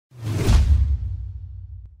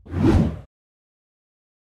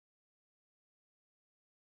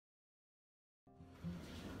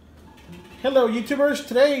Hello YouTubers,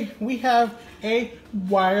 today we have a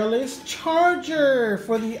wireless charger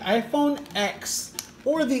for the iPhone X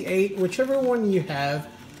or the 8, whichever one you have.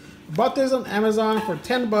 Bought this on Amazon for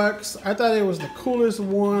 10 bucks. I thought it was the coolest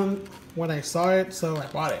one when I saw it, so I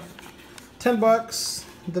bought it. 10 bucks,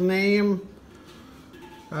 the name,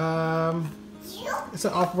 it's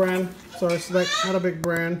an off-brand, so it's like not a big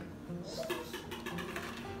brand.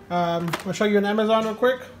 I'll show you on Amazon real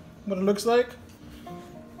quick what it looks like.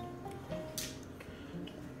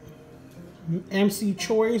 MC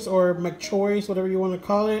Choice or McChoice, whatever you want to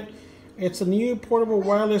call it. It's a new portable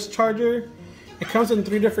wireless charger. It comes in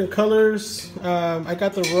 3 different colors. I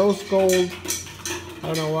got the rose gold. I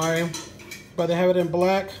don't know why, but they have it in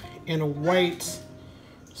black and white.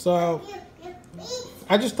 So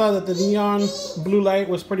I just thought that the neon blue light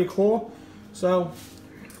was pretty cool. So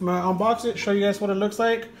I'm gonna unbox it, show you guys what it looks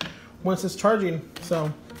like once it's charging.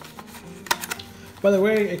 So, by the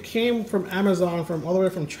way, it came from Amazon, from all the way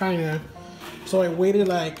from China. So I waited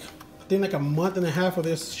I think like a month and a half for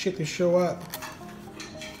this shit to show up.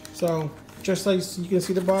 So just like you can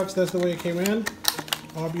see the box, that's the way it came in.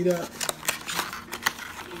 All beat up.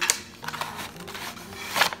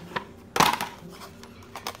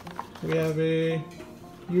 We have a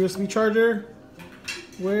USB charger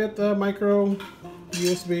with a micro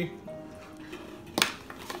USB.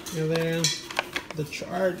 And then the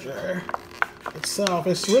charger itself.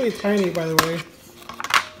 It's really tiny, by the way.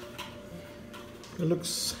 It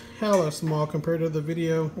looks hella small compared to the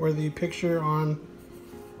video or the picture on.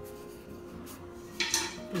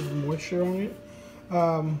 There's moisture on it.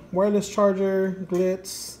 Wireless charger,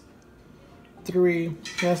 glitz 3. It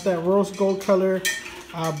has that rose gold color,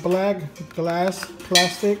 black glass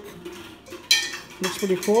plastic. Looks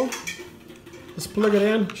pretty cool. Let's plug it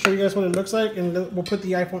in, show you guys what it looks like, and we'll put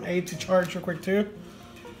the iPhone 8 to charge real quick too.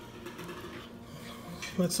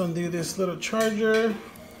 Let's undo this little charger.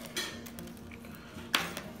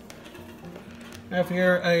 I have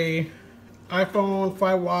here a iPhone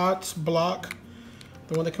 5 watts block,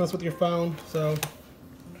 the one that comes with your phone. So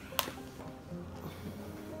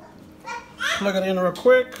plug it in real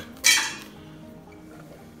quick,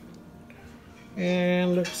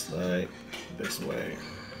 and looks like this way.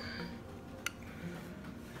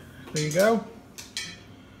 There you go.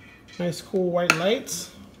 Nice cool white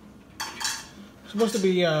lights. It's supposed to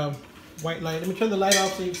be white light. Let me turn the light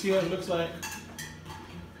off so you can see what it looks like.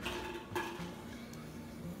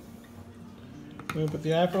 I'm going to put the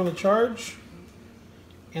iPhone to charge,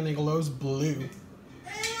 and it glows blue.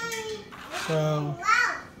 So,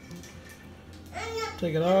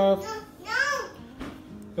 take it off.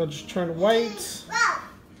 It'll just turn white.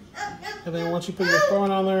 And then once you put your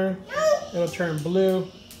phone on there, it'll turn blue.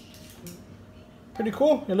 Pretty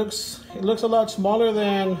cool. It looks a lot smaller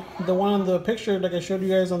than the one in the picture like I showed you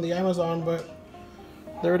guys on the Amazon, but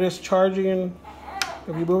there it is charging.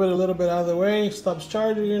 If you move it a little bit out of the way, it stops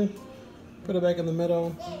charging. Put it back in the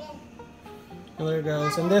middle, and there it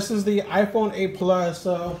goes. And this is the iPhone 8 Plus,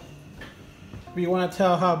 so if you want to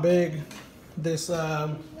tell how big this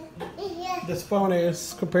this phone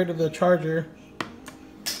is compared to the charger,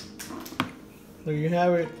 there you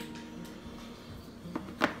have it.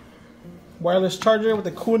 Wireless charger with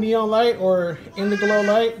a cool neon light or indigo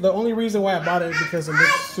light. The only reason why I bought it is because it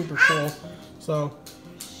looks super cool. So,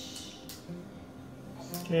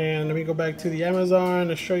 and let me go back to the Amazon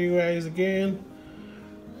to show you guys again.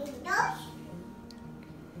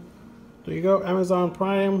 There you go, Amazon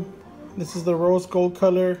Prime. This is the rose gold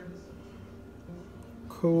color.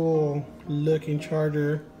 Cool looking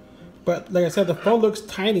charger. But like I said, the phone looks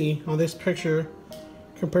tiny on this picture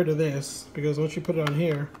compared to this, because once you put it on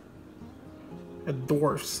here, it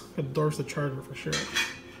dwarfs the charger for sure.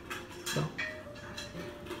 So,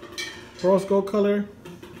 rose gold color.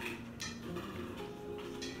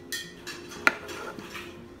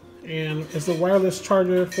 And it's a wireless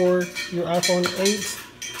charger for your iPhone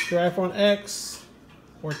 8, your iPhone X,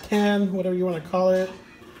 or 10, whatever you want to call it.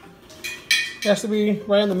 It has to be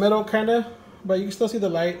right in the middle, kind of, but you can still see the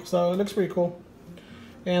light, so it looks pretty cool.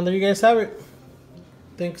 And there you guys have it.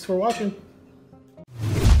 Thanks for watching.